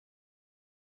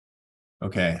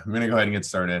Okay, I'm going to go ahead and get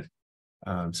started.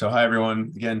 Hi,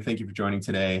 everyone. Again, thank you for joining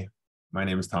today. My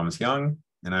name is Thomas Young,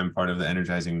 and I'm part of the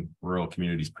Energizing Rural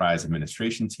Communities Prize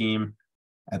administration team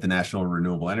at the National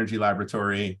Renewable Energy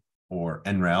Laboratory, or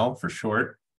NREL for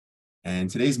short. And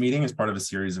today's meeting is part of a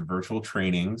series of virtual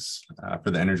trainings for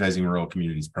the Energizing Rural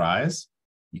Communities Prize.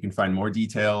 You can find more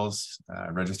details,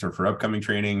 register for upcoming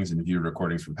trainings, and view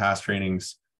recordings from past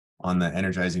trainings on the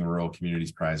Energizing Rural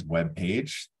Communities Prize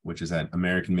webpage, which is at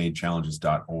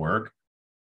americanmadechallenges.org.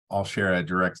 I'll share a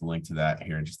direct link to that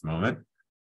here in just a moment.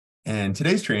 And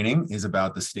today's training is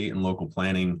about the State and Local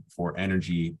Planning for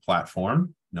Energy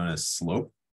platform, known as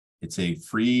SLOPE. It's a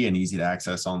free and easy to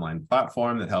access online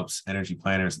platform that helps energy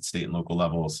planners at state and local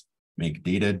levels make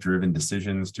data-driven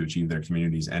decisions to achieve their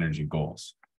community's energy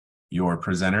goals. Your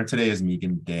presenter today is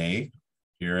Megan Day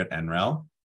here at NREL.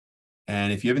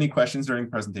 And if you have any questions during the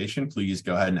presentation, please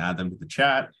go ahead and add them to the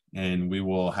chat, and we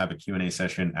will have a Q&A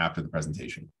session after the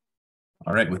presentation.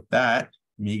 All right, with that,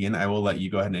 Megan, I will let you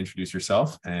go ahead and introduce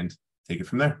yourself and take it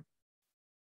from there.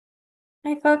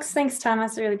 Hi, folks. Thanks,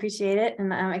 Thomas. I really appreciate it.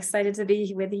 And I'm excited to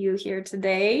be with you here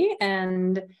today.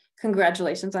 And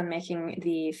congratulations on making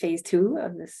the phase 2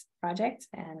 of this project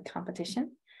and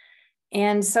competition.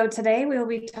 And so today we'll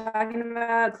be talking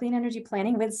about clean energy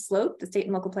planning with SLOPE, the State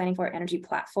and Local Planning for Energy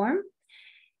platform.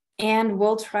 And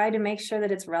we'll try to make sure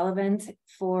that it's relevant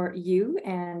for you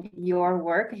and your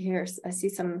work. Here, I see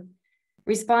some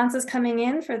responses coming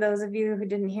in. For those of you who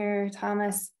didn't hear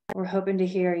Thomas, we're hoping to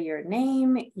hear your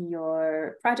name,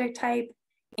 your project type,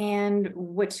 and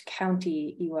which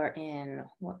county you are in,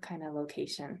 what kind of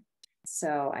location.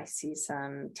 So I see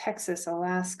some Texas,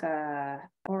 Alaska,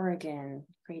 Oregon.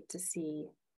 Great to see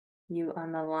you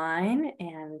on the line,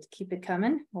 and keep it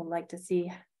coming. We'd like to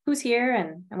see who's here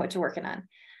and what you're working on.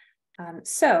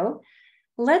 So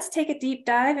let's take a deep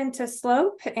dive into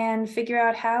SLOPE and figure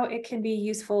out how it can be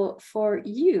useful for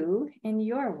you in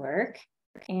your work.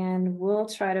 And we'll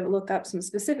try to look up some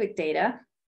specific data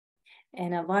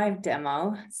in a live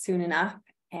demo soon enough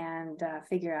and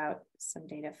figure out some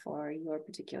data for your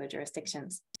particular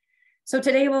jurisdictions. So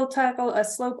today we'll tackle a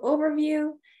SLOPE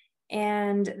overview,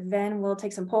 and then we'll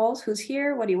take some polls. Who's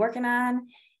here? What are you working on?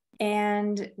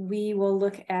 And we will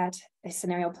look at a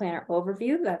scenario planner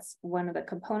overview. That's one of the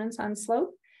components on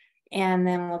SLOPE. And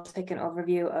then we'll take an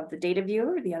overview of the data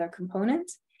viewer, the other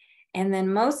component. And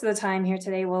then most of the time here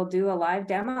today, we'll do a live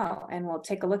demo, and we'll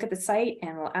take a look at the site,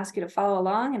 and we'll ask you to follow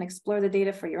along and explore the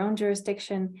data for your own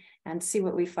jurisdiction and see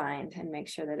what we find and make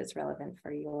sure that it's relevant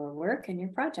for your work and your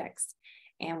projects.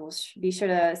 And we'll be sure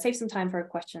to save some time for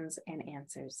questions and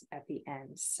answers at the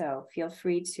end. So feel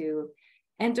free to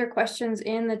enter questions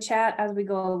in the chat as we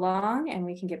go along, and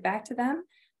we can get back to them.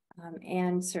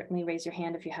 And certainly raise your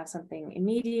hand if you have something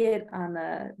immediate on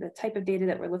the type of data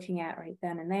that we're looking at right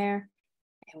then and there.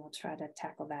 And we'll try to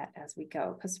tackle that as we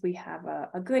go, because we have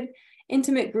a good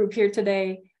intimate group here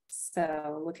today.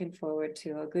 So looking forward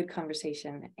to a good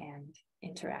conversation and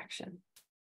interaction.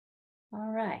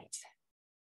 All right.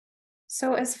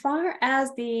 So as far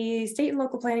as the State and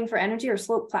Local Planning for Energy, or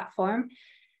SLOPE platform,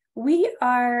 we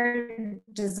are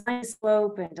designing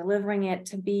SLOPE and delivering it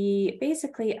to be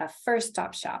basically a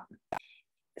first-stop shop.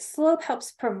 SLOPE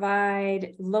helps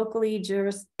provide locally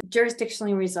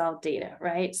jurisdictionally resolved data,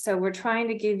 right? So we're trying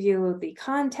to give you the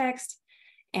context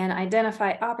and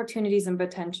identify opportunities and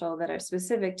potential that are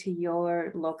specific to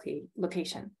your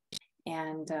location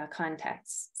and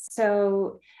context.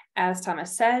 So as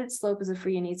Thomas said, SLOPE is a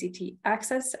free and easy to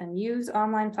access and use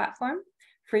online platform,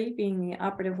 free being the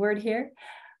operative word here.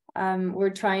 We're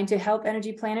trying to help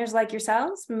energy planners like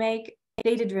yourselves make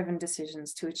data-driven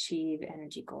decisions to achieve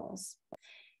energy goals.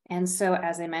 And so,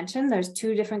 as I mentioned, there's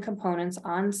 2 different components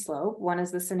on SLOPE. One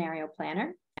is the scenario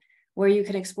planner, where you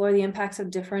can explore the impacts of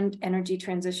different energy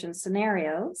transition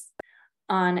scenarios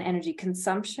on energy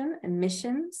consumption,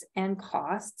 emissions, and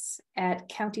costs at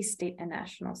county, state, and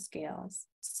national scales.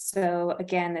 So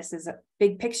again, this is a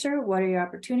big picture. What are your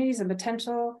opportunities and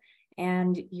potential?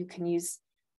 And you can use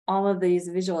all of these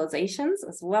visualizations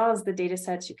as well as the data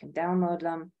sets. You can download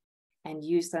them and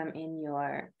use them in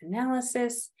your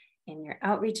analysis, in your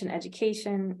outreach and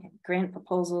education, and grant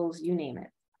proposals, you name it.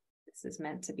 This is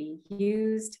meant to be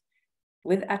used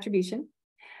with attribution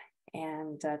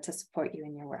and to support you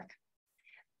in your work.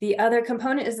 The other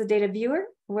component is the data viewer,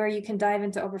 where you can dive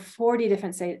into over 40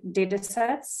 different data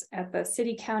sets at the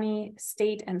city, county,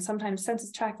 state, and sometimes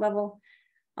census tract level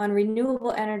on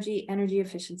renewable energy, energy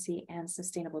efficiency, and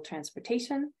sustainable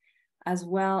transportation, as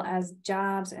well as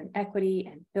jobs and equity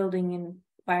and building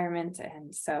environment.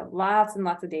 And so lots and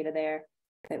lots of data there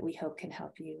that we hope can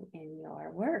help you in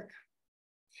your work.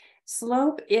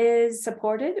 SLOPE is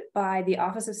supported by the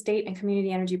Office of State and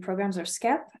Community Energy Programs, or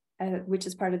SCEP, which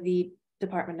is part of the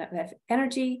Department of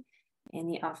Energy in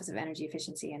the Office of Energy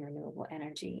Efficiency and Renewable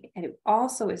Energy. And it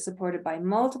also is supported by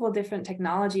multiple different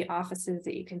technology offices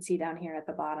that you can see down here at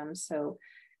the bottom. So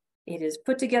it is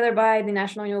put together by the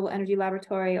National Renewable Energy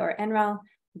Laboratory, or NREL,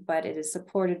 but it is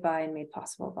supported by and made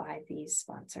possible by these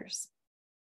sponsors.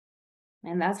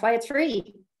 And that's why it's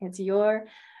free. It's your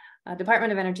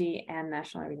Department of Energy and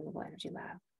National Renewable Energy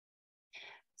Lab.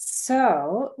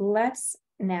 So let's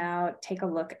now take a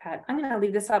look at, I'm going to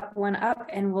leave this one up,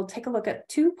 and we'll take a look at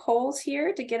 2 polls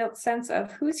here to get a sense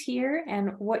of who's here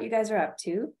and what you guys are up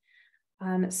to.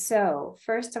 So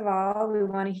first of all, we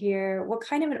want to hear, what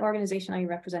kind of an organization are you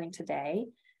representing today?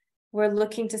 We're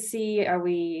looking to see, are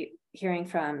we hearing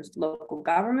from local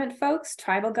government folks,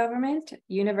 tribal government,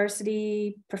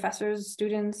 university professors,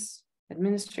 students,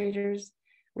 administrators,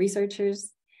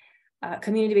 researchers,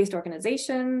 community-based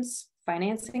organizations,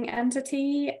 financing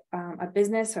entity, a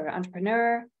business or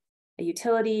entrepreneur, a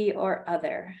utility, or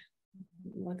other?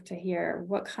 Look to hear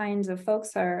what kinds of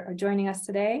folks are joining us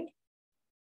today.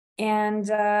 And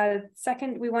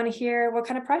second, we want to hear, what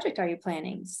kind of project are you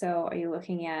planning? So are you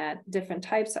looking at different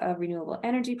types of renewable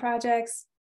energy projects,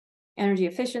 energy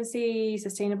efficiency,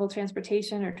 sustainable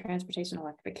transportation or transportation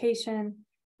electrification,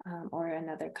 or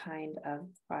another kind of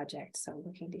project? So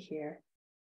looking to hear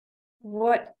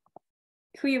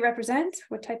who you represent,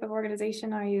 what type of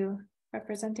organization are you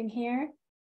representing here,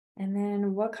 and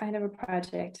then what kind of a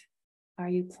project are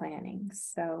you planning?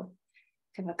 So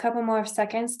give a couple more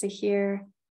seconds to hear,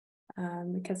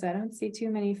 because I don't see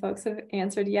too many folks have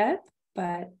answered yet,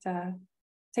 but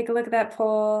take a look at that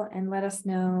poll and let us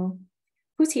know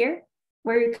who's here,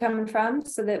 where you're coming from,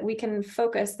 so that we can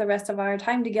focus the rest of our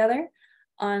time together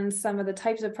on some of the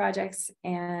types of projects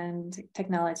and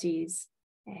technologies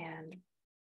and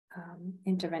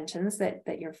interventions that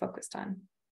you're focused on.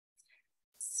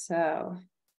 So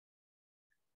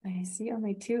I see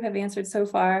only 2 have answered so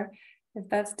far. If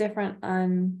that's different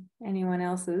on anyone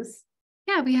else's.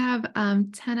 Yeah, we have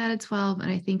 10 out of 12,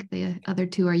 and I think the other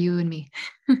 2 are you and me.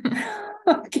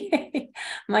 Okay,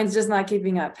 mine's just not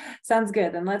keeping up. Sounds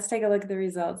good. Then let's take a look at the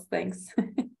results. Thanks.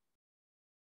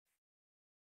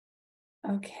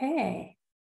 Okay,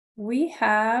 we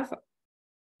have,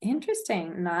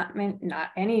 interesting, not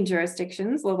any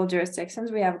jurisdictions, local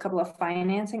jurisdictions. We have a couple of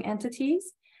financing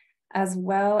entities as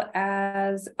well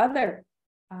as other.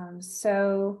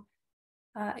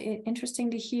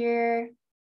 Interesting to hear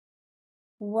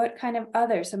what kind of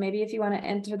other. So maybe if you want to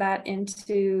enter that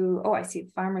into, oh, I see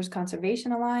Farmers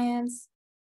Conservation Alliance,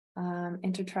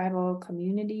 Intertribal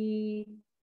Community.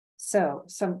 So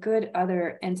some good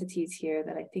other entities here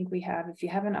that I think we have. If you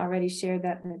haven't already shared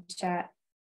that in the chat,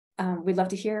 we'd love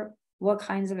to hear what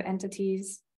kinds of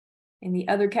entities in the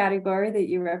other category that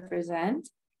you represent.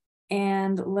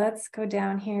 And let's go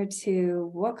down here to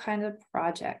what kind of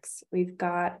projects. We've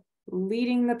got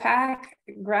leading the pack,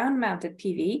 ground-mounted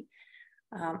PV.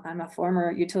 I'm a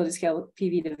former utility scale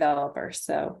PV developer,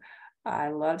 so I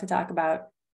love to talk about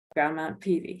ground mount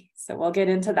PV. So we'll get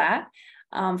into that.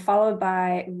 Followed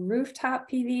by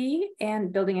rooftop PV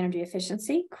and building energy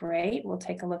efficiency. Great, we'll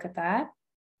take a look at that.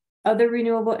 Other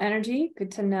renewable energy,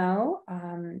 good to know.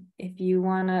 If you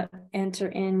want to enter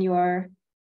in your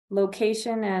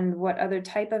location and what other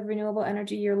type of renewable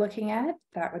energy you're looking at,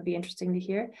 that would be interesting to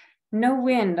hear. No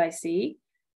wind, I see.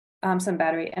 Some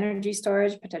battery energy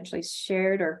storage, potentially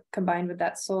shared or combined with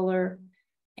that solar,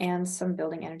 and some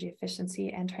building energy efficiency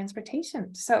and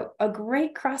transportation. So a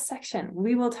great cross section.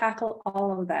 We will tackle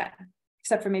all of that,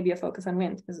 except for maybe a focus on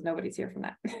wind, because nobody's here from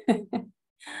that.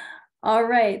 All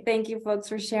right, thank you folks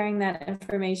for sharing that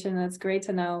information. That's great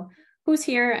to know who's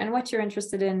here and what you're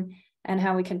interested in, and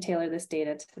how we can tailor this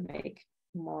data to make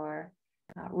more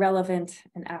relevant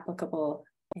and applicable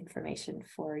information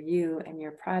for you and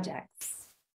your projects.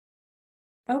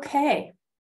 Okay,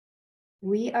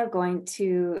 we are going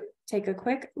to take a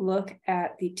quick look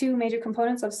at the 2 major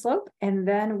components of SLOPE, and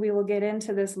then we will get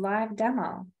into this live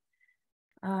demo.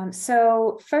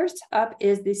 So first up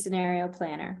is the scenario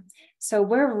planner. So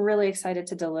we're really excited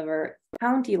to deliver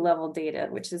county level data,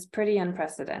 which is pretty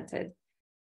unprecedented,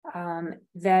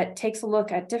 that takes a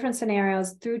look at different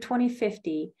scenarios through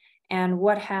 2050 and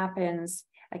what happens.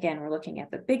 Again, we're looking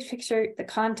at the big picture, the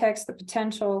context, the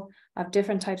potential of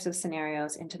different types of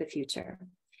scenarios into the future.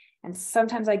 And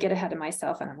sometimes I get ahead of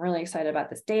myself and I'm really excited about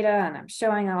this data and I'm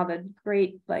showing all the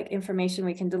great information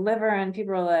we can deliver. And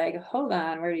people are like, hold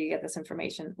on, where do you get this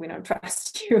information? We don't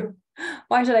trust you.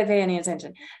 Why should I pay any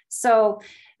attention? So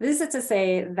this is to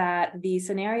say that the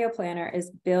scenario planner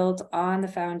is built on the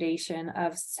foundation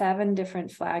of 7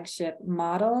 different flagship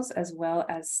models, as well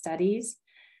as studies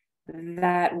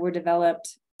that were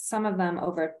developed, some of them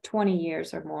over 20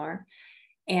 years or more,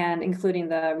 and including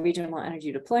the Regional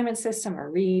Energy Deployment System, or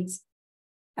REEDS,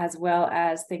 as well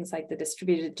as things like the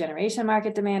Distributed Generation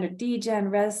Market Demand, or DGen.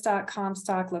 Resstock,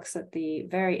 Comstock looks at the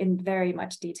very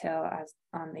much detail as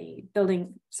on the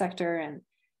building sector and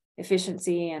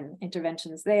efficiency and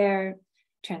interventions there.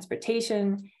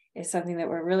 Transportation is something that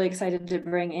we're really excited to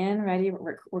bring in, right?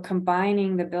 We're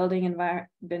combining the building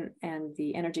environment and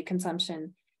the energy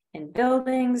consumption in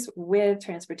buildings with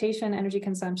transportation energy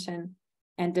consumption,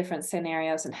 and different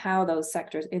scenarios and how those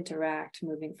sectors interact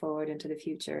moving forward into the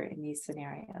future in these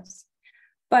scenarios.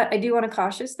 But I do want to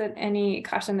caution that any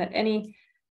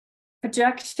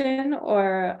projection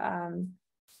or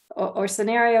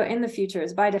scenario in the future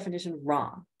is by definition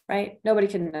wrong, right? Nobody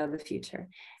can know the future.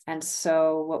 And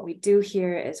so what we do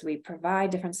here is we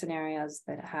provide different scenarios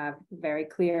that have very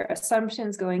clear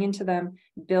assumptions going into them,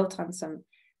 built on some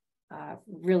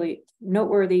really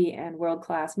noteworthy and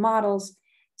world-class models,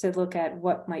 to look at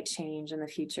what might change in the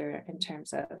future in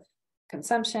terms of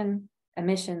consumption,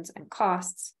 emissions, and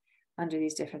costs under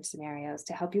these different scenarios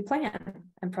to help you plan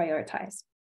and prioritize.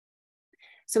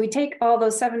 So we take all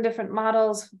those 7 different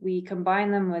models, we combine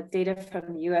them with data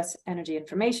from the US Energy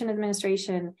Information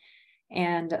Administration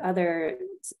and other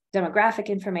demographic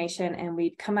information, and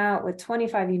we come out with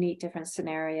 25 unique different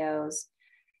scenarios,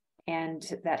 and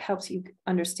that helps you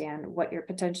understand what your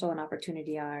potential and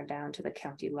opportunity are down to the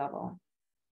county level.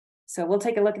 So we'll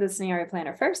take a look at the scenario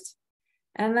planner first,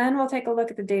 and then we'll take a look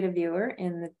at the data viewer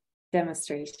in the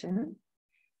demonstration.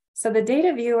 So the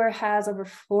data viewer has over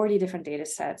 40 different data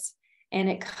sets, and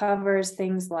it covers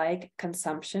things like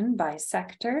consumption by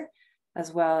sector,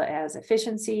 as well as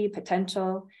efficiency,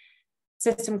 potential,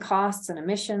 system costs and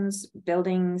emissions,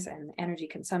 buildings and energy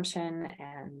consumption,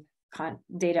 and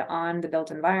data on the built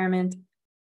environment,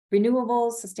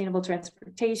 renewables, sustainable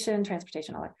transportation,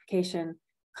 transportation electrification,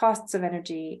 costs of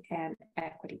energy, and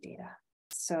equity data.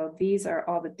 So these are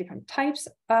all the different types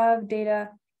of data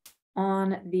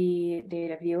on the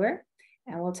data viewer,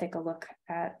 and we'll take a look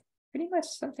at pretty much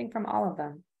something from all of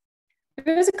them.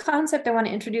 There is a concept I want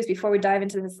to introduce before we dive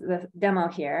into the demo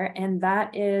here, and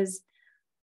that is,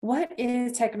 what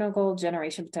is technical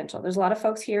generation potential? There's a lot of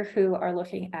folks here who are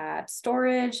looking at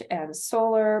storage and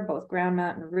solar, both ground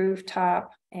mount and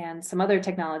rooftop, and some other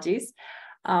technologies.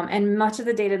 And much of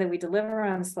the data that we deliver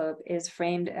on the slope is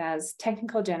framed as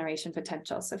technical generation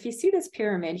potential. So if you see this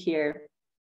pyramid here,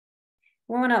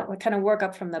 we want to kind of work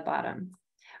up from the bottom.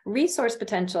 Resource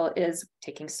potential is,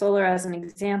 taking solar as an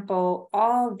example,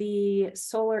 all the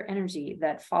solar energy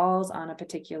that falls on a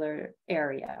particular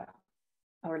area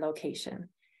or location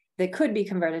that could be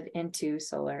converted into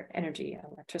solar energy,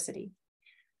 electricity.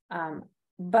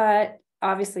 But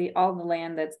obviously all the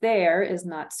land that's there is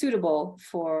not suitable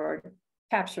for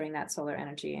capturing that solar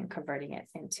energy and converting it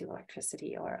into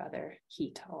electricity or other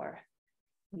heat or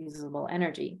usable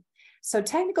energy. So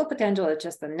technical potential is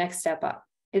just the next step up.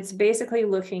 It's basically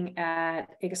looking at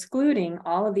excluding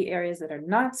all of the areas that are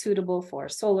not suitable for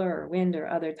solar or wind or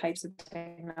other types of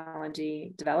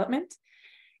technology development,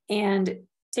 and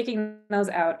taking those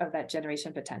out of that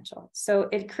generation potential. So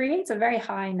it creates a very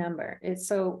high number.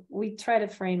 So we try to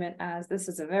frame it as, this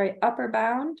is a very upper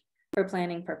bound for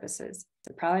planning purposes.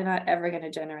 They're probably not ever going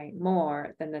to generate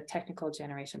more than the technical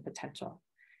generation potential,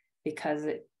 because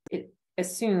it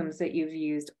assumes that you've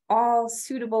used all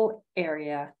suitable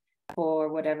area for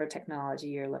whatever technology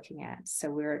you're looking at. So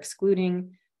we're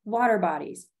excluding water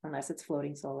bodies, unless it's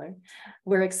floating solar.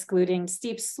 We're excluding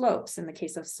steep slopes in the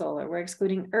case of solar. We're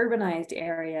excluding urbanized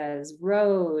areas,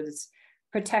 roads,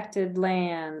 protected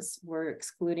lands. We're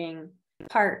excluding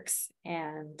parks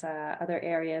and other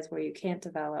areas where you can't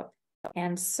develop.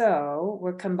 And so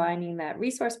we're combining that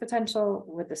resource potential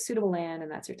with the suitable land,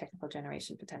 and that's your technical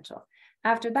generation potential.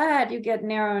 After that, you get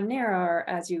narrower and narrower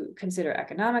as you consider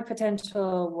economic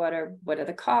potential. What are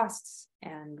the costs,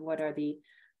 and what are the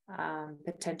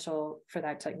potential for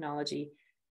that technology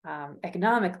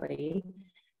economically?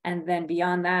 And then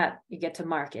beyond that, you get to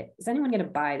market. Is anyone going to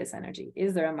buy this energy?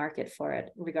 Is there a market for it,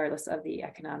 regardless of the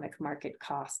economic market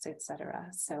cost, et cetera?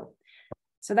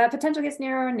 So that potential gets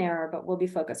narrower and narrower, but we'll be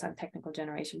focused on technical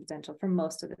generation potential for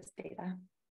most of this data.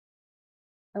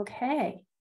 Okay.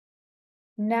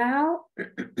 Now,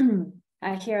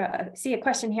 I see a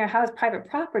question here. How is private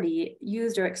property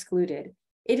used or excluded?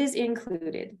 It is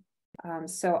included.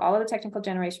 So all of the technical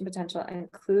generation potential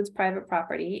includes private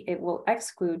property. It will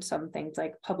exclude some things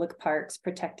like public parks,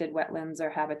 protected wetlands or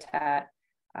habitat,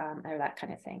 or that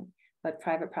kind of thing. But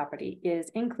private property is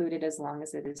included as long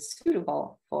as it is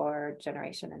suitable for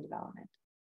generation and development.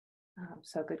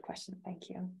 So good question, thank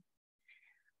you.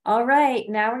 All right,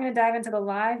 now we're going to dive into the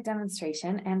live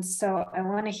demonstration. And so I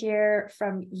want to hear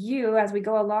from you as we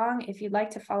go along. If you'd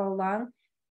like to follow along,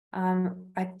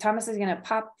 Thomas is going to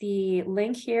pop the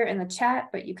link here in the chat,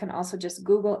 but you can also just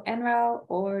Google NREL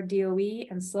or DOE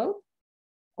and slope,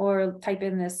 or type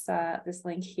in this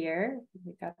link here.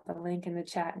 We've got the link in the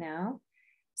chat now.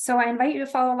 So I invite you to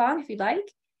follow along if you'd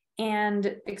like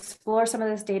and explore some of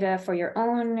this data for your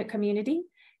own community.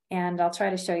 And I'll try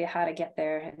to show you how to get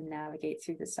there and navigate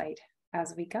through the site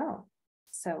as we go.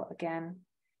 So again,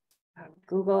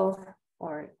 Google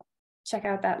or check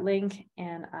out that link,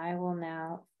 and I will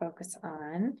now focus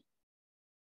on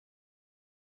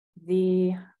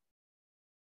the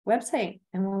website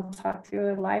and we'll talk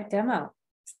through a live demo.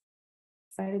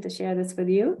 Excited to share this with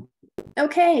you.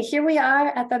 Okay, here we are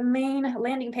at the main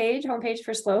landing page, homepage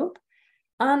for Slope.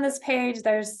 On this page,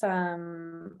 there's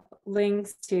some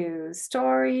links to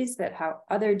stories that how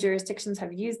other jurisdictions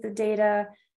have used the data,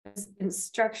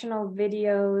 instructional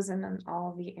videos, and then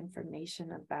all the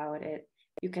information about it.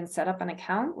 You can set up an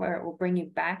account where it will bring you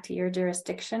back to your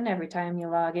jurisdiction every time you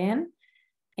log in.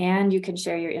 And you can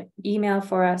share your email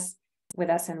with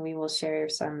us, and we will share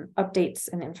some updates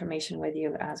and information with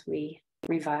you as we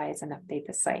revise and update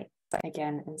the site.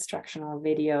 Again, instructional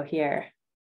video here.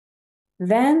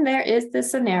 Then there is the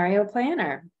scenario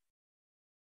planner.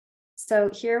 So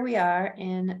here we are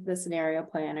in the scenario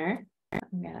planner.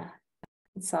 I'm gonna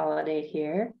consolidate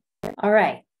here. All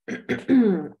right,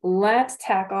 let's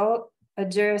tackle a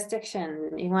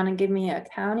jurisdiction. You want to give me a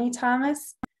county,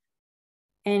 Thomas?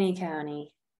 Any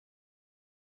county.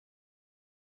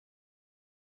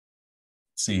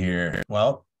 Let's see here.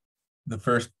 Well, the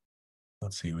first,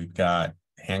 let's see, we've got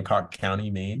Hancock County,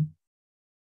 Maine.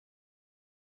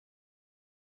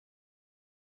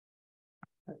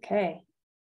 Okay.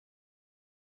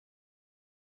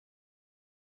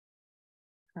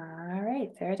 All right,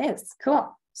 there it is.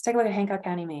 Cool. Let's take a look at Hancock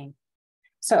County, Maine.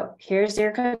 So here's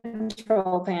your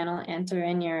control panel. Enter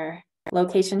in your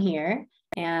location here,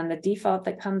 and the default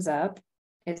that comes up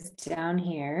is down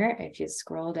here. If you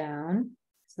scroll down,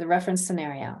 it's the reference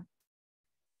scenario.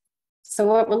 So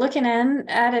what we're looking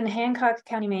at in Hancock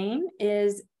County, Maine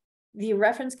is the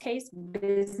reference case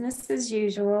business as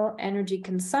usual energy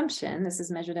consumption. This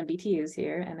is measured in BTUs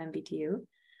here, MMBTU.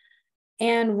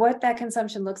 And what that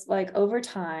consumption looks like over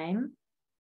time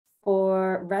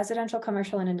for residential,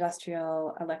 commercial, and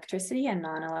industrial electricity and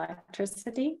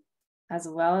non-electricity, as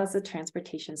well as the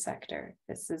transportation sector.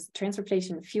 This is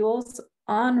transportation fuels,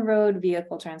 on-road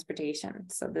vehicle transportation.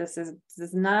 So this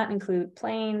does not include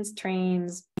planes,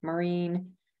 trains,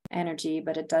 marine energy,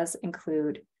 but it does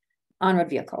include on-road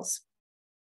vehicles.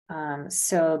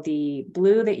 So the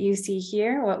blue that you see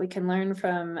here, what we can learn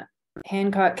from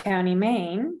Hancock County,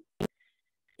 Maine,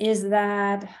 is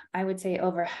that I would say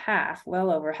over half,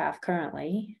 well over half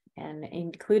currently, and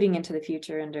including into the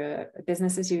future under a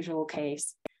business as usual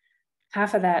case,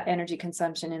 half of that energy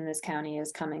consumption in this county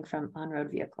is coming from on-road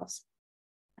vehicles,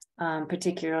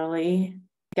 particularly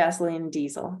gasoline and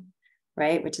diesel,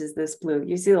 right? Which is this blue.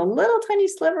 You see a little tiny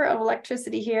sliver of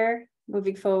electricity here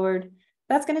moving forward.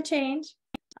 That's going to change.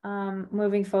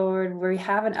 Moving forward, we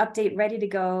have an update ready to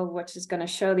go, which is going to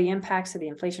show the impacts of the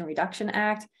Inflation Reduction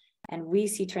Act. And we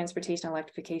see transportation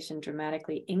electrification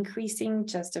dramatically increasing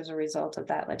just as a result of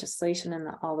that legislation and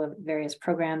all the various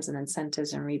programs and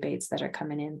incentives and rebates that are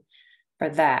coming in for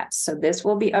that. So this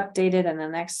will be updated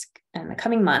in the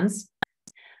coming months.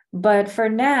 But for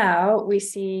now, we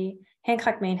see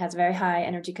Hancock, Maine has very high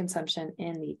energy consumption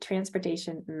in the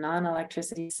transportation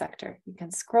non-electricity sector. You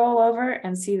can scroll over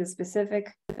and see the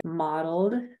specific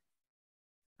modeled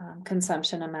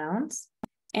consumption amounts,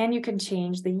 and you can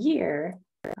change the year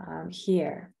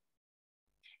here.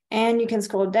 And you can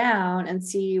scroll down and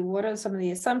see what are some of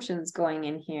the assumptions going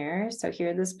in here. So here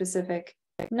are the specific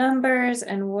numbers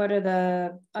and what are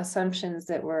the assumptions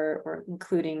that we're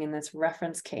including in this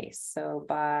reference case. So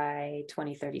by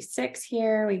 2036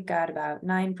 here, we've got about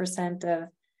 9% of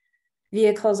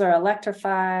vehicles are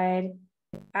electrified.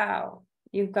 Wow,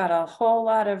 you've got a whole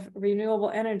lot of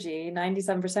renewable energy,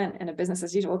 97% in a business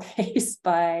as usual case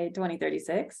by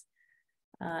 2036.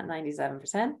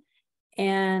 97%,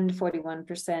 and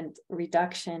 41%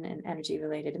 reduction in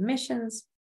energy-related emissions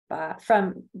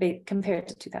compared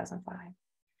to 2005.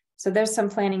 So there's some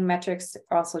planning metrics,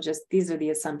 also just these are the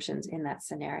assumptions in that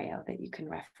scenario that you can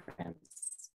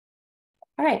reference.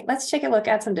 All right, let's take a look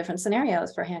at some different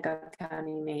scenarios for Hancock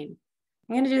County, Maine.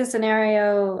 I'm going to do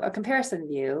a comparison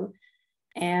view,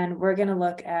 and we're going to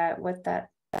look at what that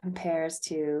compares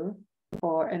to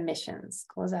for emissions.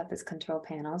 Close out this control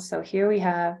panel. So here we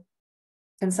have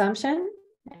consumption,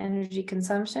 energy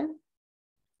consumption,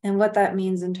 and what that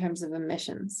means in terms of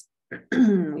emissions.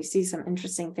 We see some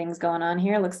interesting things going on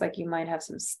here. Looks like you might have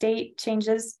some state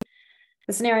changes.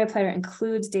 The scenario planner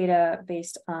includes data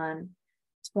based on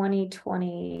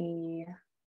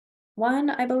 2021,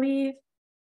 I believe,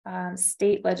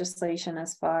 state legislation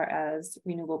as far as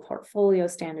renewable portfolio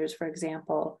standards, for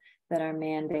example, that are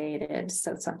mandated.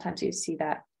 So sometimes you see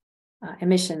that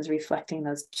emissions reflecting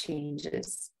those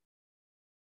changes.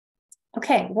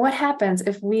 Okay, what happens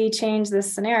if we change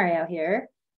this scenario here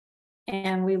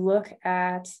and we look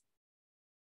at,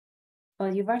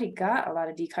 well, you've already got a lot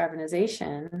of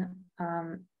decarbonization,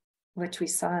 which we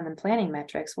saw in the planning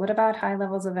metrics. What about high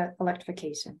levels of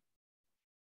electrification?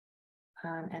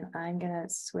 And I'm going to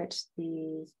switch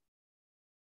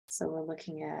so we're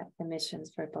looking at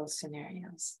emissions for both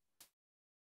scenarios.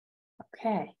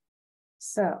 Okay,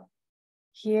 so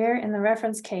here in the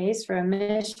reference case for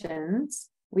emissions,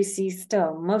 we see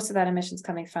still most of that emissions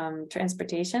coming from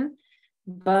transportation.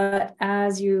 But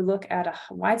as you look at a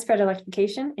widespread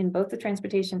electrification in both the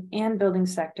transportation and building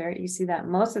sector, you see that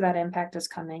most of that impact is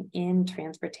coming in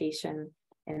transportation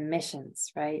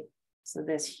emissions, right? So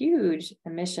there's huge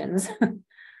emissions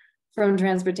from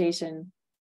transportation,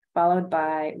 followed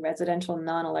by residential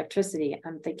non-electricity.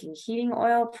 I'm thinking heating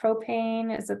oil,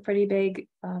 propane is a pretty big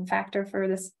factor for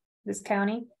this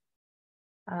county.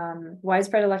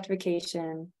 Widespread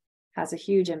electrification has a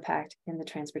huge impact in the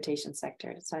transportation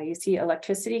sector. So you see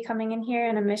electricity coming in here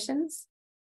in emissions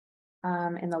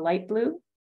in the light blue,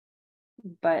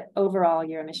 but overall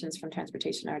your emissions from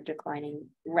transportation are declining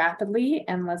rapidly.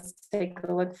 And let's take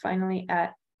a look finally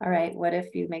at, all right, what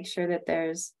if you make sure that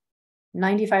there's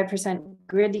 95%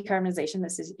 grid decarbonization?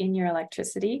 This is in your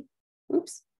electricity.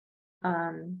 Oops.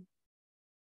 Well,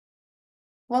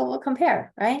 we'll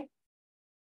compare, right?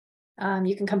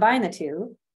 You can combine the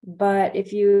two, but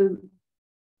if you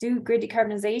do grid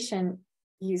decarbonization,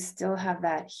 you still have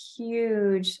that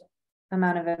huge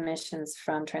amount of emissions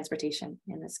from transportation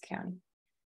in this county,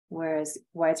 whereas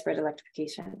widespread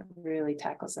electrification really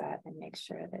tackles that and makes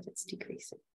sure that it's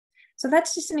decreasing. So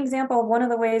that's just an example of one of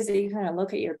the ways that you kind of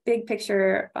look at your big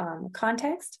picture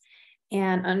context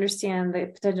and understand the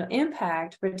potential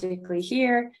impact, particularly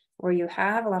here, where you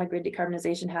have a lot of grid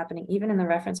decarbonization happening, even in the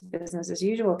reference business as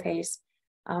usual case.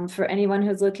 For anyone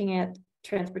who's looking at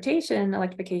transportation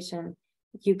electrification,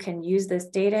 you can use this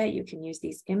data, you can use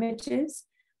these images,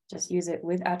 just use it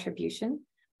with attribution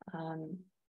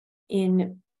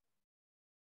in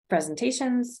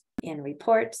presentations, in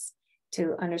reports,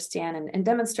 to understand and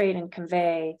demonstrate and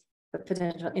convey the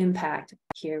potential impact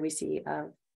here we see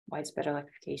of widespread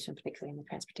electrification, particularly in the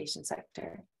transportation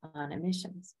sector, on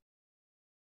emissions.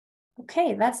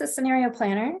 Okay, that's the scenario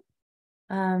planner.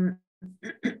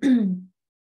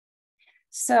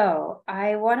 So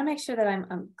I want to make sure that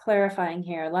I'm clarifying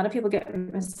here. A lot of people get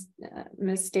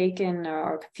mistaken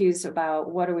or confused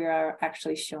about what we are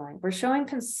actually showing. We're showing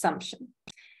consumption.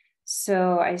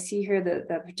 So I see here that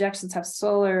the projections have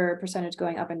solar percentage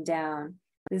going up and down.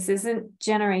 This isn't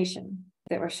generation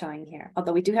that we're showing here,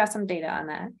 although we do have some data on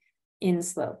that in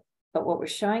slope. But what we're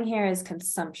showing here is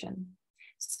consumption.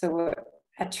 So we're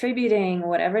attributing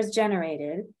whatever's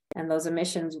generated and those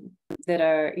emissions that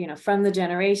are, from the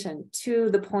generation to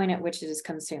the point at which it is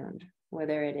consumed,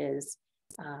 whether it is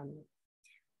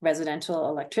residential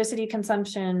electricity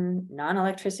consumption,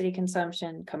 non-electricity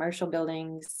consumption, commercial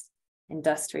buildings,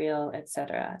 industrial,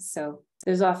 etc. So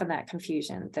there's often that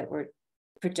confusion that we're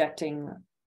projecting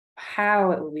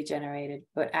how it will be generated,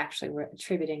 but actually we're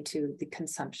attributing to the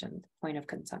consumption, the point of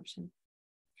consumption,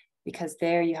 because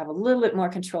there you have a little bit more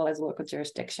control as a local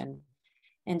jurisdiction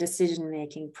and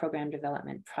decision-making, program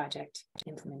development, project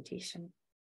implementation.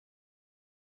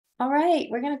 All right,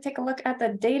 we're going to take a look at the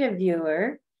data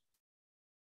viewer.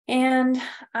 And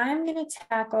I'm going to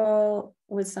tackle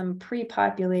with some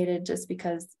pre-populated just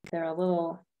because they're a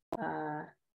little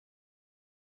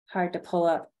hard to pull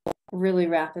up really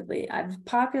rapidly. I've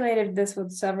populated this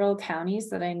with several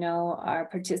counties that I know are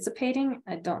participating.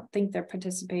 I don't think they're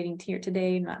participating here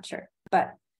today, I'm not sure.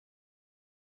 But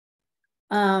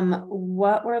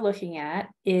what we're looking at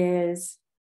is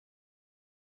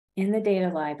in the data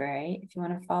library, if you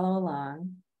want to follow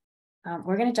along,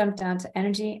 we're going to jump down to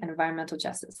energy and environmental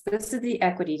justice. This is the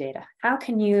equity data. How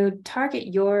can you target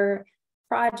your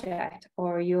project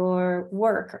or your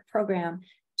work or program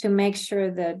to make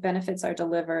sure that benefits are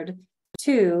delivered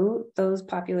to those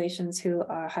populations who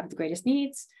have the greatest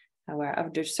needs, who are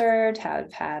underserved,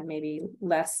 have had maybe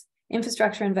less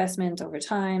infrastructure investment over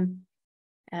time,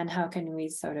 and how can we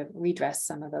sort of redress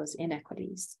some of those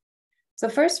inequities. So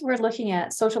first, we're looking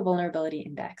at social vulnerability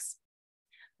index.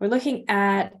 We're looking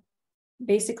at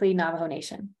basically Navajo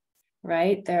Nation,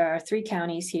 right? There are 3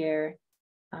 counties here,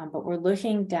 but we're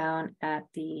looking down at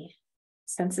the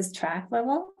census tract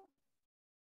level.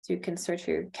 So you can search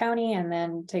for your county and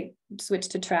then switch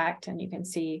to tract, and you can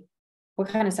see what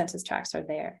kind of census tracts are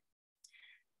there.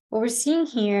 What we're seeing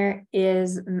here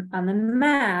is on the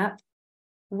map,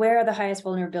 where are the highest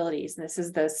vulnerabilities? This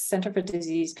is the Center for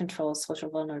Disease Control Social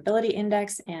Vulnerability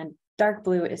Index, and dark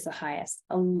blue is the highest.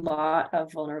 A lot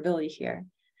of vulnerability here.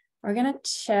 We're going to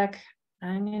check,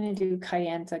 I'm going to do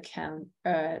Kayenta count.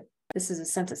 This is a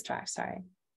census tract, sorry.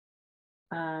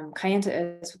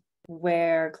 Kayenta is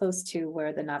close to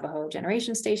where the Navajo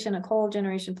generation station, a coal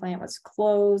generation plant, was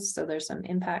closed. So there's some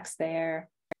impacts there.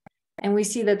 And we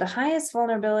see that the highest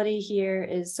vulnerability here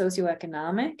is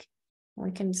socioeconomic.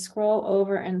 We can scroll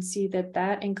over and see that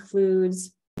that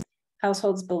includes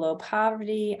households below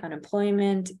poverty,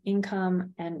 unemployment,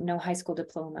 income, and no high school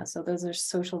diploma. So those are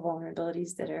social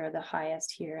vulnerabilities that are the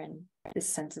highest here in this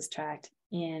census tract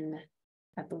in,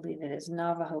 I believe it is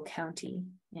Navajo County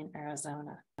in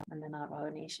Arizona and the Navajo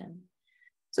Nation.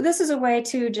 So this is a way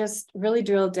to just really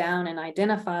drill down and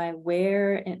identify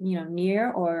where,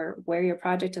 near or where your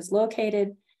project is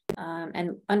located,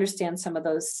 and understand some of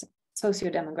those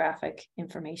sociodemographic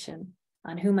information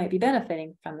on who might be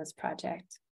benefiting from this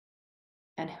project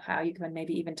and how you can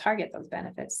maybe even target those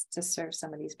benefits to serve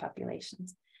some of these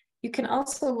populations. You can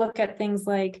also look at things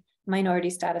like minority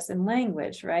status and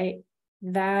language, right?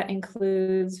 That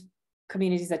includes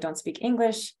communities that don't speak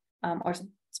English or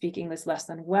speak English less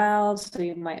than well. So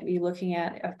you might be looking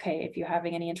at, okay, if you're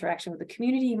having any interaction with the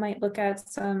community, you might look at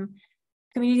some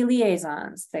community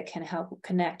liaisons that can help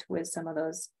connect with some of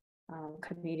those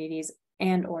communities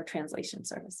and or translation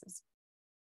services.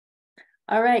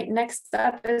 All right, next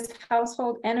up is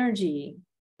household energy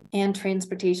and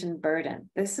transportation burden.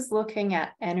 This is looking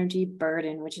at energy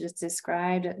burden, which is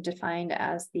defined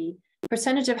as the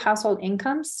percentage of household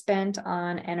income spent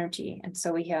on energy. And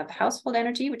so we have household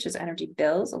energy, which is energy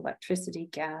bills, electricity,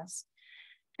 gas,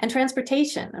 and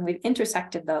transportation, and we've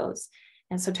intersected those.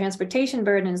 And so transportation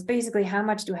burden is basically how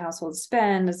much do households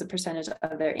spend as a percentage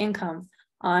of their income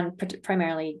on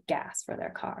primarily gas for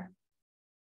their car.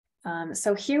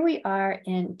 So here we are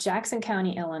in Jackson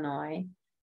County, Illinois.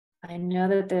 I know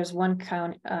that there's one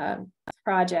county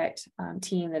project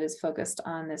team that is focused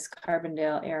on this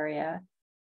Carbondale area.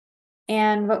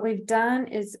 And what we've done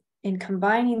is in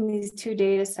combining these 2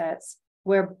 data sets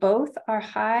where both are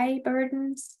high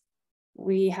burdens,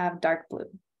 we have dark blue.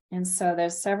 And so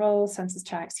there's several census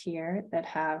tracts here that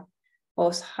have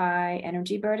both high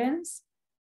energy burdens,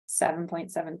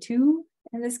 7.72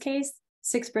 in this case,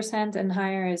 6% and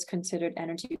higher is considered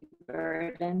energy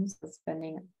burden, so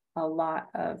spending a lot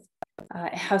of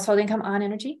household income on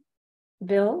energy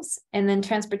bills. And then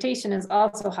transportation is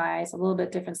also high. It's a little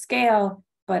bit different scale,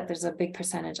 but there's a big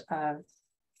percentage of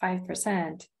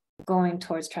 5% going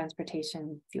towards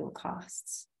transportation fuel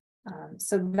costs.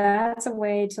 So that's a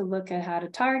way to look at how to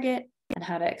target and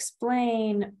how to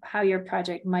explain how your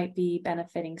project might be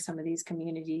benefiting some of these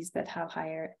communities that have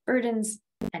higher burdens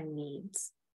and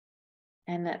needs.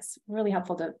 And that's really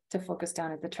helpful to focus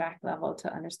down at the tract level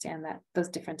to understand that those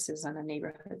differences on a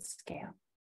neighborhood scale.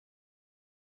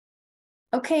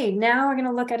 Okay, now we're going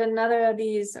to look at another of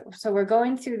these. So we're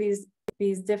going through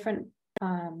these different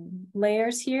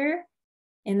layers here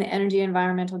in the energy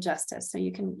environmental justice. So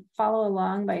you can follow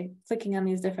along by clicking on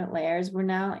these different layers. We're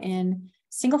now in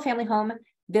single family home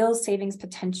bill savings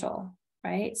potential,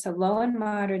 right? So low and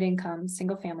moderate income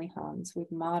single family homes.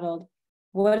 We've modeled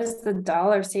what is the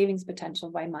dollar savings potential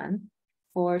by month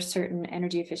for certain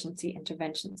energy efficiency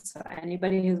interventions. So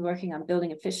anybody who's working on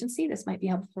building efficiency, this might be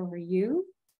helpful for you.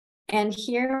 And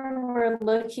here we're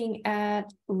looking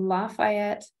at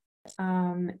Lafayette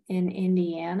in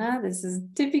Indiana. This is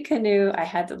Tippecanoe. I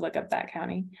had to look up that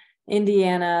county.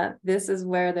 Indiana. This is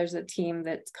where there's a team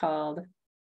that's called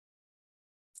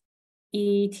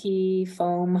ET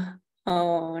Foam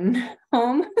Home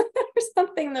or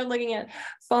something. They're looking at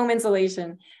foam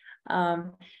insulation.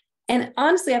 And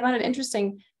honestly, I found it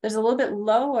interesting. There's a little bit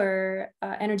lower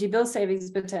energy bill savings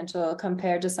potential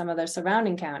compared to some of their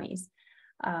surrounding counties.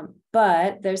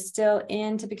 But there's still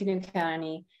in Tippecanoe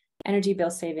County energy bill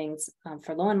savings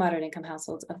for low and moderate income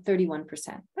households of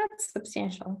 31%. That's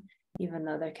substantial, even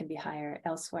though there can be higher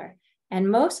elsewhere. And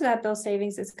most of that bill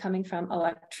savings is coming from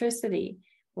electricity,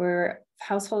 where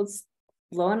households,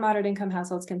 low and moderate income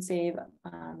households, can save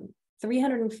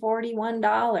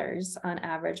 $341 on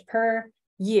average per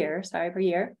year,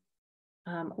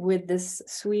 with this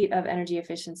suite of energy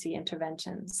efficiency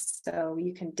interventions. So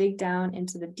you can dig down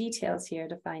into the details here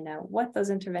to find out what those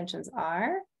interventions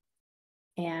are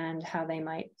and how they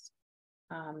might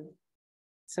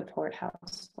support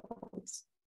households.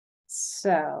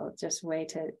 So just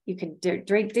you can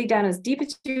dig down as deep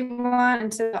as you want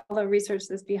into all the research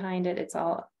that's behind it. It's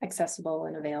all accessible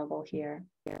and available here.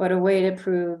 But a way to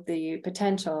prove the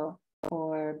potential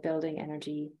for building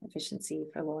energy efficiency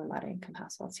for low and moderate income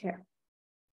households here.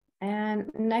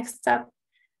 And next up,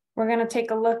 we're going to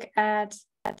take a look at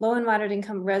low and moderate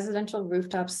income residential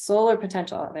rooftop solar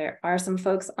potential. There are some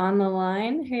folks on the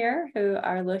line here who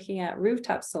are looking at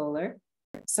rooftop solar.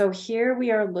 So here we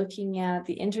are looking at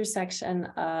the intersection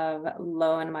of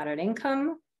low and moderate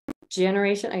income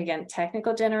generation, again,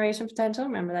 technical generation potential,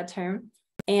 remember that term,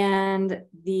 and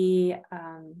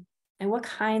and what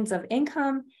kinds of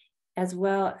income as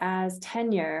well as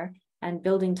tenure and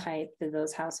building type that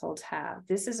those households have.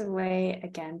 This is a way,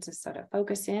 again, to sort of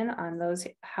focus in on those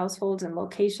households and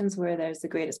locations where there's the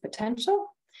greatest potential,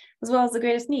 as well as the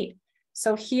greatest need.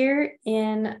 So here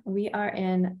we are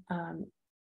in, I'm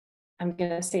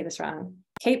going to say this wrong,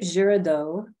 Cape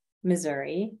Girardeau,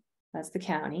 Missouri. That's the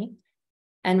county.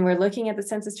 And we're looking at the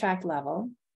census tract level.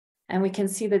 And we can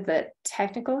see that the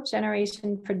technical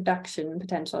generation production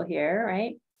potential here,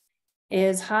 right,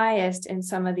 is highest in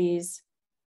some of these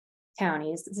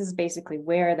counties. This is basically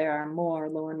where there are more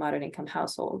low and moderate income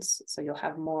households. So you'll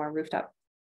have more rooftop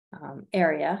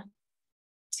area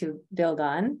to build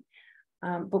on.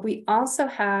 But we also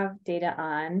have data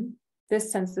on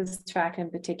this census tract in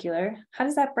particular. How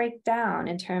does that break down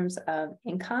in terms of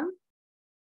income,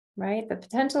 right? The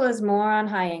potential is more on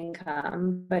high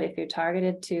income, but if you're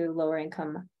targeted to lower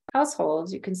income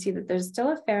households, you can see that there's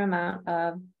still a fair amount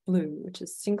of blue, which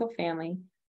is single family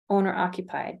owner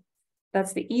occupied.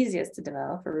 That's the easiest to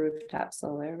develop for rooftop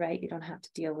solar, right? You don't have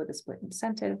to deal with a split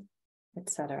incentive,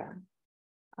 etc.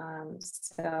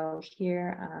 So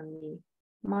here on the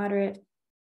moderate,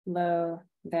 low,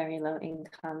 very low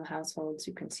income households,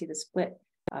 you can see the split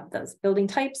of those building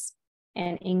types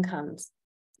and incomes.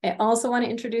 I also want to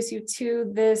introduce you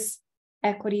to this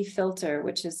equity filter,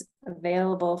 which is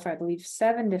available for, I believe,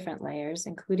 7 different layers,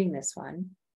 including this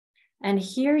one. And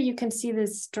here you can see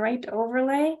this striped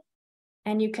overlay,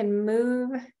 and you can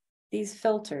move these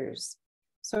filters.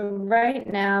 So right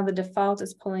now, the default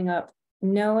is pulling up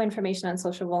no information on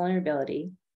social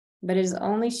vulnerability, but it is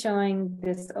only showing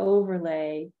this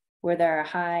overlay where there are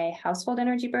high household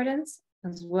energy burdens,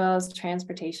 as well as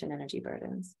transportation energy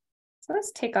burdens. So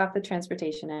let's take off the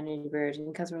transportation energy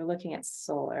burden because we're looking at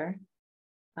solar.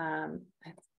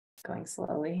 Going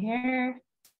slowly here.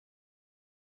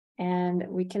 And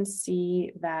we can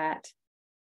see that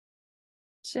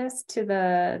just to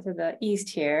the east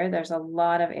here, there's a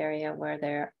lot of area where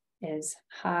there is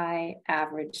high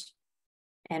average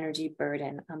energy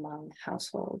burden among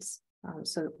households.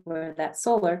 So where that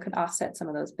solar could offset some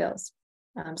of those bills.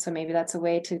 So maybe that's a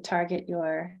way to target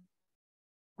your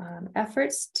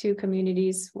efforts to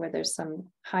communities where there's some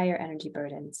higher energy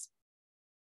burdens.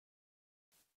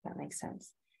 That makes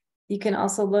sense. You can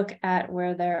also look at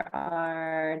where there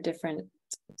are different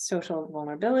social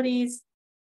vulnerabilities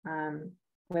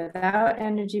without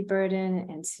energy burden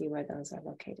and see where those are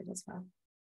located as well.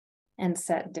 And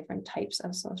set different types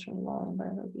of social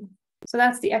vulnerability. So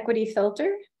that's the equity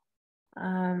filter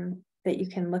that you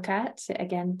can look at to,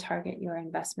 again, target your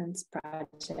investments,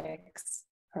 projects,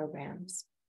 programs.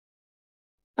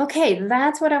 Okay,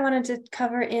 that's what I wanted to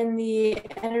cover in the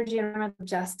energy and environmental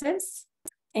justice.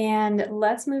 And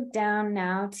let's move down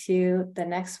now to the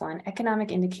next one,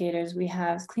 economic indicators. We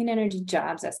have clean energy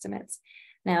jobs estimates.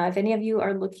 Now, if any of you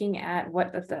are looking at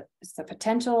what the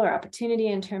potential or opportunity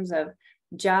in terms of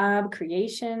job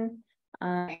creation,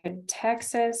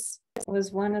 Texas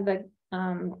was one of the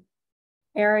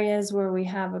areas where we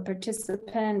have a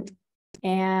participant,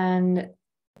 and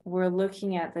we're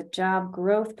looking at the job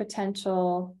growth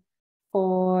potential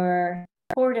for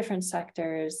 4 different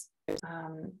sectors.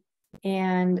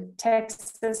 And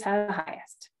Texas has the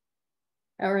highest,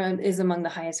 or is among the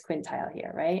highest quintile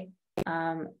here, right?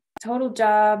 Total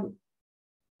job,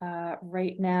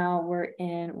 right now we're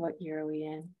in, what year are we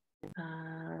in?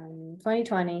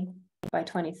 2020. By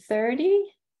 2030,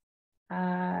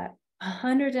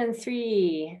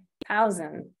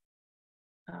 103,000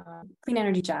 clean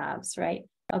energy jobs, right?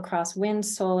 Across wind,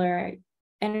 solar,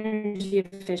 energy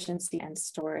efficiency, and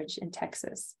storage in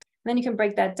Texas. then you can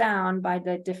break that down by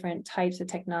the different types of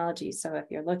technology. So if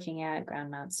you're looking at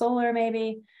ground mount solar,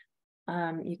 maybe,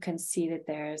 you can see that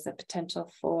there's a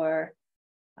potential for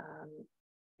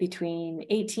between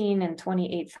 18 and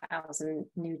 28,000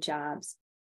 new jobs.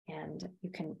 And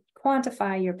you can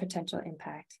quantify your potential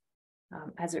impact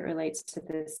as it relates to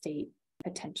the state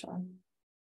potential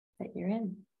that you're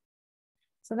in.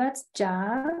 So that's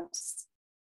jobs.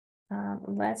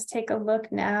 Let's take a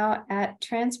look now at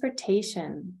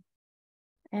transportation.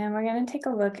 And we're going to take a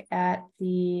look at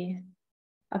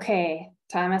okay,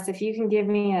 Thomas, if you can give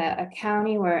me a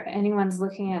county where anyone's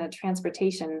looking at a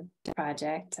transportation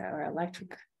project or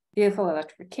electric vehicle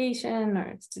electrification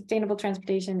or sustainable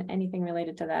transportation, anything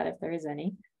related to that, if there is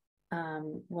any,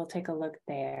 we'll take a look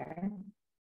there.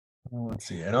 Well, let's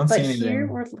see. I don't see anything. Here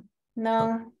we're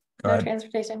no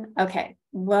transportation. Okay,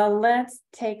 well, let's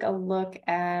take a look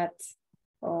at,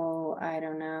 I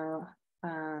don't know.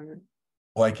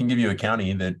 Well, I can give you a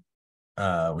county that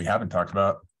we haven't talked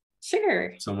about.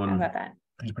 Sure. Someone How about that?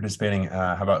 who's participating.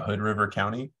 How about Hood River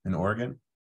County in Oregon?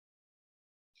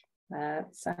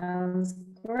 That sounds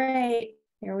great.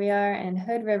 Here we are in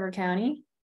Hood River County.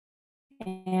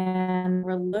 And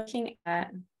we're looking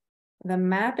at, the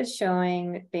map is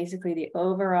showing basically the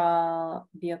overall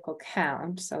vehicle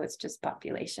count. So it's just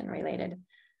population related.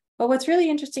 But what's really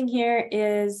interesting here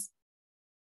is,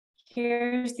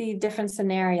 here's the different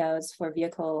scenarios for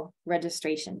vehicle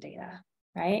registration data,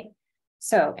 right?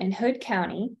 So in Hood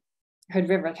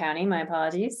River County, my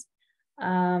apologies.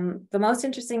 The most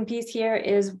interesting piece here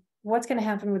is what's going to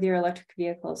happen with your electric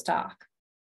vehicle stock.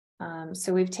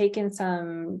 So we've taken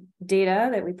some data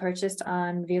that we purchased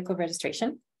on vehicle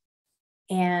registration,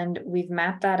 and we've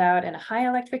mapped that out in a high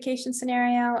electrification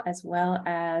scenario, as well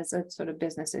as a sort of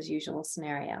business as usual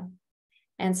scenario.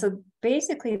 And so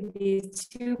basically these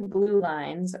two blue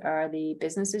lines are the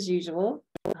business as usual,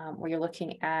 where you're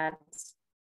looking at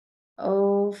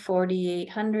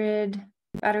 4,800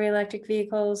 battery electric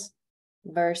vehicles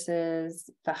versus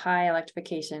the high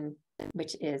electrification,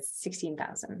 which is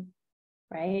 16,000,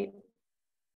 right?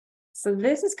 So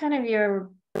this is kind of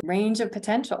your range of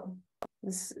potential.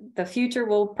 The future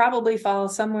will probably fall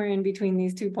somewhere in between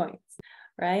these 2 points,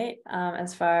 right?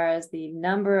 As far as the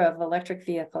number of electric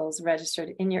vehicles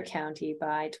registered in your county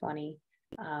by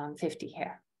 2050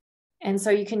 here. And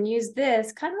so you can use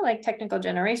this kind of like technical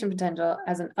generation potential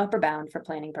as an upper bound for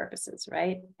planning purposes,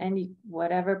 right? And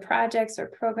whatever projects or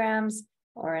programs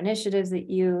or initiatives that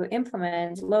you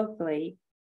implement locally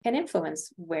can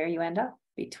influence where you end up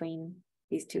between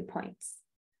these 2 points.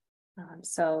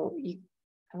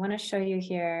 I want to show you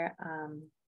here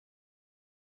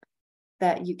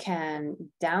that you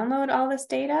can download all this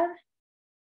data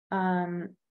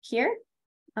here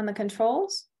on the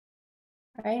controls.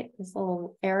 Right, this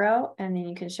little arrow, and then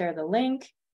you can share the link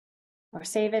or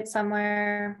save it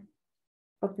somewhere,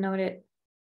 booknote it.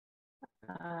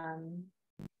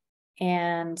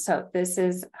 And so this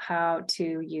is how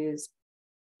to use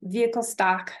vehicle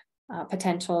stock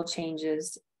potential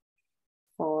changes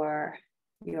for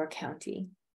your county.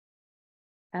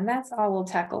 And that's all we'll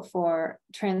tackle for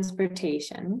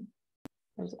transportation.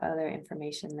 There's other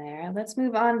information there. Let's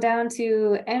move on down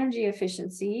to energy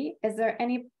efficiency. Is there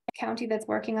any county that's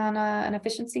working on an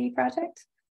efficiency project?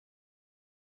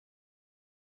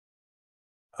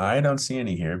 I don't see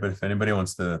any here, but if anybody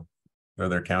wants to throw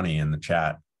their county in the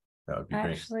chat, that would be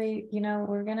great. Actually,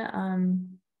 we're gonna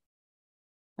I'm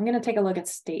gonna take a look at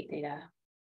state data.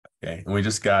 Okay, and we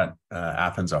just got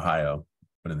Athens, Ohio,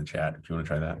 put in the chat if you want to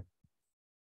try that.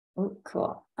 Oh,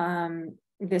 cool.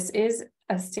 This is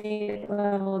a state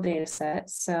level data set,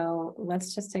 so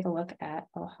let's just take a look at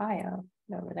Ohio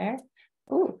over there.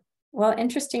 Oh, well,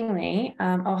 interestingly,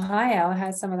 Ohio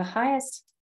has some of the highest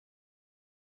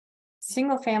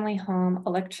single family home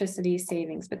electricity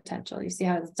savings potential. You see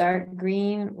how it's dark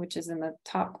green, which is in the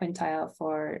top quintile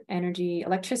for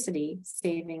electricity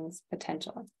savings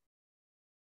potential.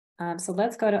 So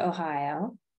let's go to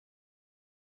Ohio.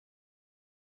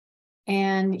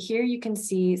 And here you can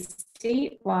see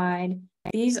statewide,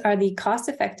 these are the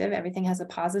cost-effective, everything has a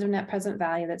positive net present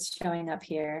value that's showing up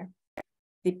here.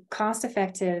 The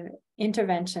cost-effective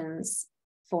interventions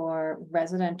for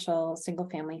residential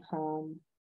single-family home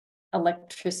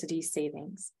electricity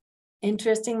savings.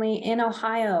 Interestingly, in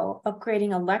Ohio,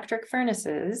 upgrading electric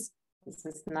furnaces, this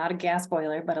is not a gas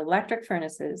boiler, but electric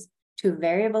furnaces to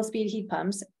variable speed heat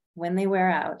pumps when they wear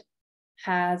out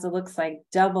has, it looks like,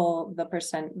 double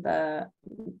the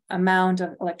amount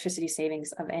of electricity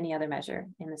savings of any other measure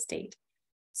in the state.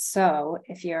 So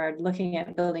if you're looking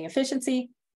at building efficiency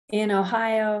in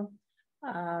Ohio,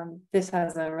 this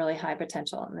has a really high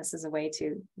potential, and this is a way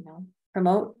to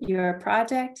promote your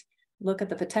project, look at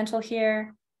the potential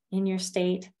here in your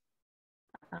state.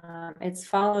 It's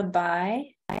followed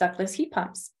by ductless heat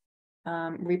pumps,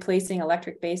 replacing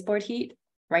electric baseboard heat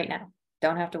right now.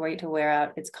 Don't have to wait to wear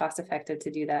out. It's cost effective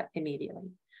to do that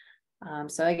immediately.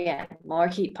 So again, more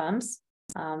heat pumps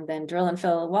than drill and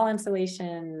fill wall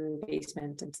insulation,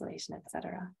 basement insulation,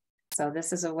 etc. So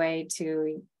this is a way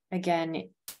to, again,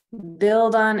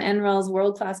 build on NREL's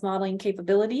world-class modeling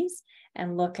capabilities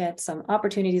and look at some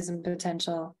opportunities and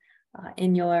potential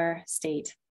in your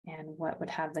state and what would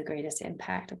have the greatest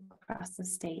impact across the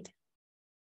state.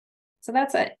 So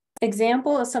that's an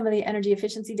example of some of the energy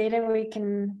efficiency data we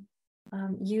can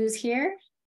use here.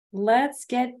 Let's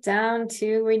get down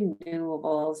to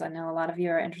renewables. I know a lot of you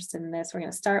are interested in this. We're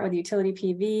going to start with utility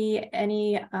PV.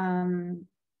 Any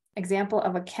example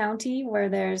of a county where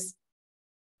there's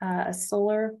a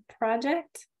solar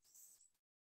project?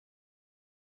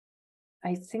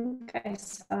 I think I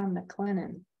saw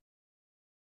McLennan.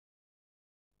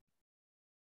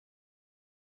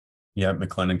 Yeah,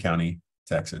 McLennan County,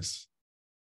 Texas.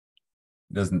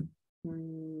 Doesn't,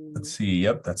 let's see.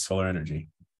 Yep, that's solar energy.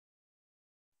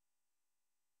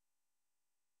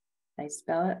 I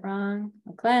spell it wrong.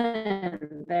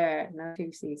 McLennan, there, no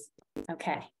two C's.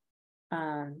 Okay.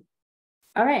 All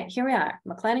right, here we are.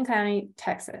 McLennan County,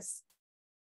 Texas.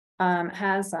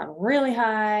 Has some really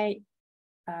high,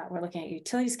 we're looking at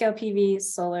utility scale PV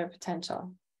solar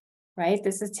potential, right?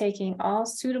 This is taking all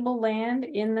suitable land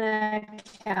in the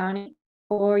county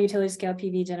for utility scale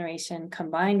PV generation,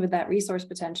 combined with that resource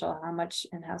potential. How much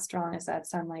and how strong is that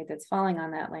sunlight that's falling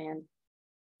on that land?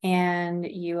 And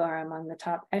you are among the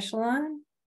top echelon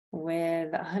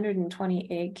with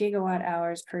 128 gigawatt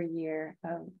hours per year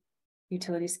of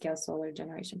utility scale solar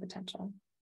generation potential.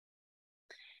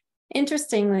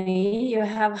 Interestingly, you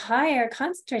have higher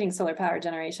concentrating solar power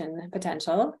generation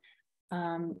potential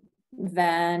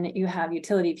than you have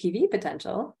utility PV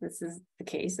potential. This is the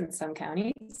case in some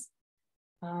counties.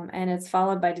 And it's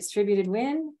followed by distributed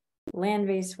wind,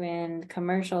 land-based wind,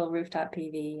 commercial rooftop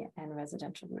PV, and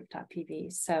residential rooftop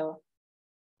PV. So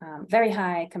very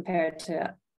high compared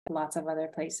to lots of other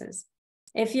places.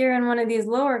 If you're in one of these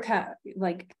lower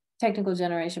like technical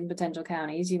generation potential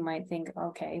counties, you might think,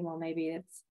 okay, well, maybe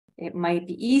it might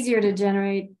be easier to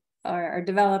generate or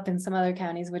develop in some other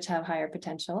counties which have higher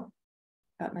potential.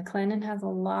 But McLennan has a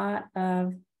lot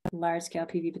of large scale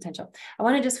PV potential. I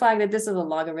want to just flag that this is a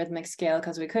logarithmic scale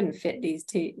because we couldn't fit these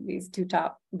two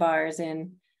top bars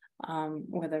in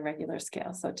with a regular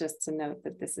scale. So just to note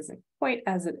that this isn't quite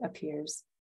as it appears.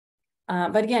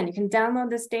 But again, you can download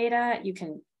this data, you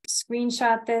can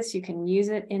screenshot this, you can use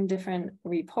it in different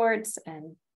reports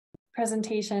and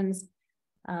presentations.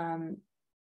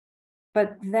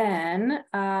 But then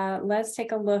let's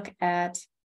take a look at,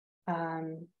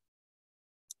 I'm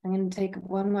going to take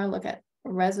one more look at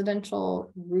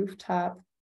residential rooftop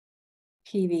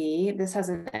PV. This has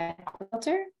an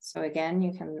filter. So again,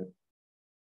 you can,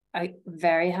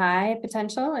 very high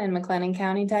potential in McLennan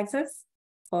County, Texas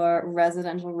for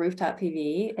residential rooftop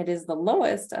PV. It is the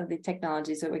lowest of the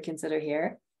technologies that we consider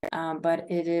here,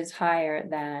 but it is higher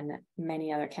than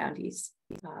many other counties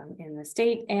in the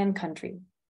state and country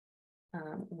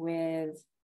with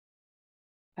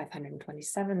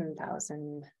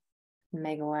 527,000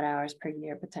 megawatt hours per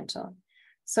year potential.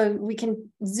 So we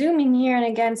can zoom in here and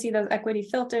again see those equity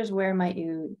filters. Where might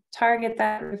you target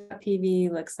that rooftop PV?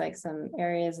 Looks like some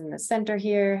areas in the center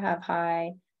here have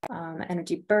high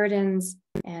energy burdens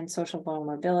and social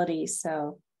vulnerability.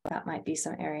 So that might be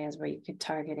some areas where you could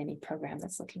target any program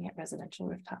that's looking at residential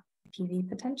rooftop PV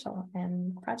potential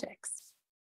and projects.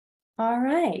 All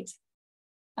right.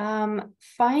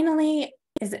 Finally,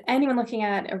 is anyone looking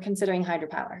at or considering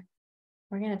hydropower?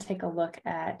 We're going to take a look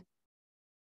at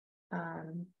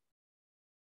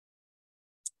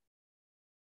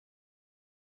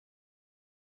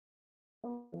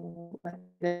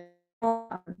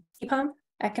heat pump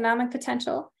economic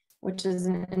potential, which is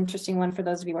an interesting one for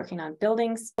those of you working on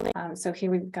buildings. So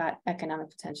here we've got economic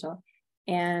potential,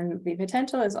 and the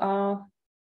potential is all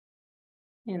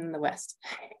in the West.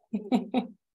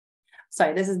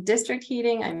 Sorry, this is district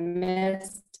heating. I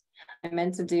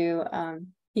meant to do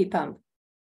heat pump.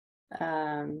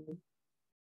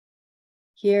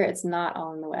 Here it's not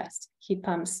all in the West. Heat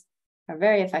pumps are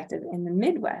very effective in the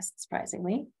Midwest,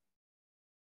 surprisingly.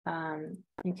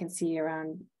 You can see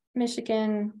around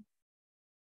Michigan,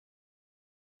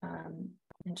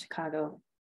 in Chicago,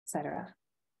 etc.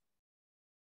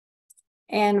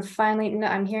 And finally, no,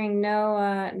 I'm hearing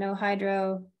no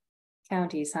hydro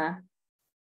counties, huh?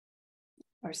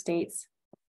 Or states.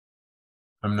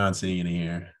 I'm not seeing any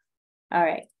here. All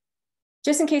right.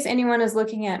 just in case anyone is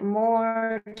looking at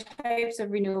more types of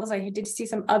renewables, I did see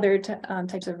some other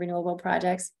types of renewable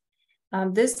projects.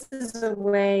 This is a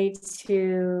way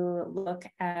to look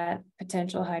at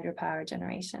potential hydropower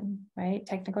generation, right?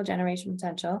 Technical generation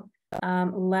potential.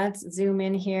 Let's zoom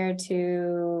in here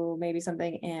to maybe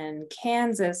something in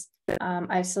Kansas.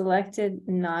 I've selected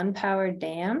non-powered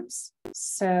dams.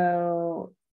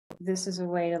 So this is a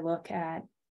way to look at,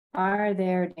 are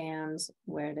there dams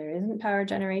where there isn't power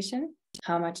generation?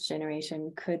 How much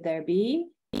generation could there be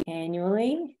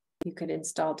annually? You could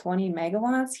install 20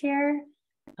 megawatts here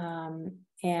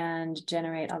and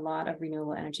generate a lot of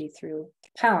renewable energy through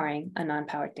powering a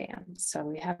non-powered dam. So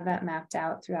we have that mapped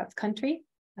out throughout the country,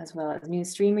 as well as new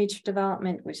stream reach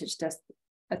development, which is just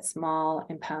a small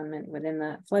impoundment within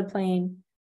the floodplain,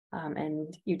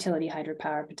 and utility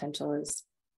hydropower potential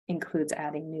includes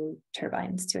adding new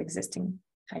turbines to existing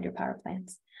hydropower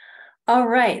plants. All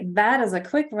right, that is a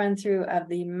quick run through of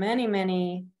the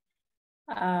many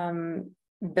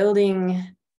building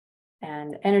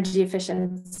and energy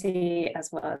efficiency, as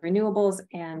well as renewables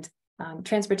and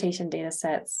transportation data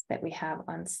sets that we have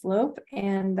on SLOPE.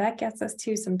 And that gets us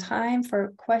to some time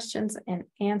for questions and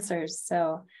answers.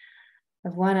 So I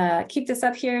want to keep this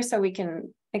up here so we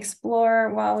can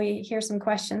explore while we hear some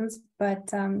questions. But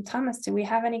Thomas, do we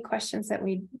have any questions that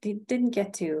we didn't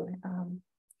get to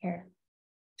here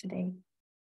today?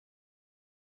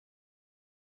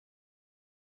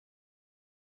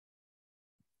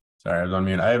 Sorry, I was on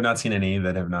mute. I have not seen any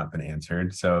that have not been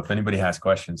answered. So if anybody has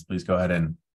questions, please go ahead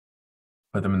and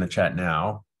put them in the chat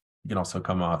now. You can also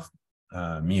come off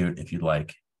mute if you'd like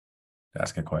to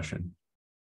ask a question.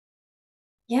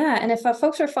 Yeah, and if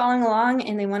folks are following along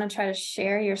and they want to try to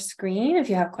share your screen, if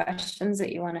you have questions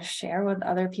that you want to share with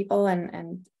other people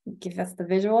and give us the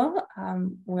visual,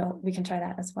 we can try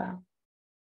that as well.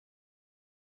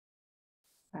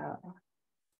 So,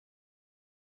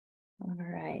 all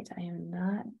right, I am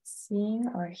not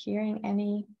seeing or hearing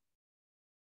any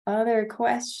other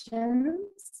questions.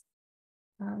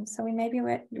 So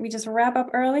we just wrap up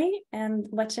early and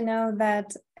let you know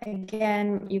that,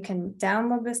 again, you can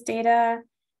download this data,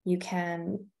 you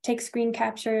can take screen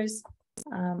captures.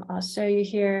 I'll show you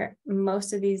here,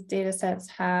 most of these data sets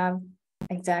have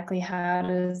exactly how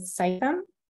to cite them.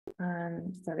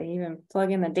 So they even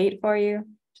plug in the date for you,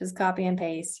 just copy and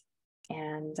paste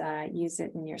and use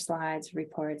it in your slides,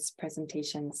 reports,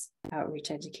 presentations, outreach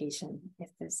education,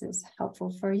 if this is helpful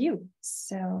for you.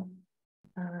 So,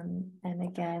 and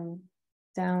again,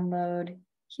 download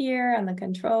here on the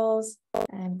controls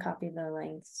and copy the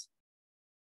links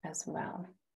as well.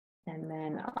 And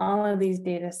then all of these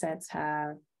data sets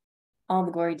have all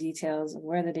the gory details of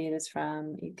where the data is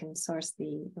from. You can source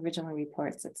the original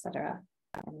reports, etc.,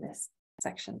 in this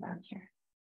section down here.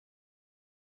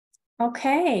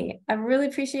 Okay, I really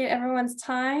appreciate everyone's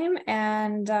time,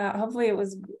 and hopefully it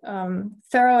was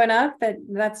thorough enough that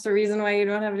that's the reason why you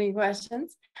don't have any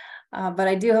questions. But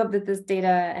I do hope that this data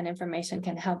and information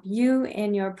can help you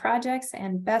in your projects,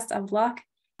 and best of luck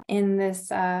in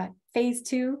this phase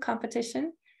 2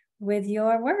 competition with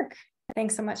your work.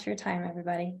 Thanks so much for your time,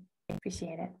 everybody.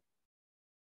 Appreciate it.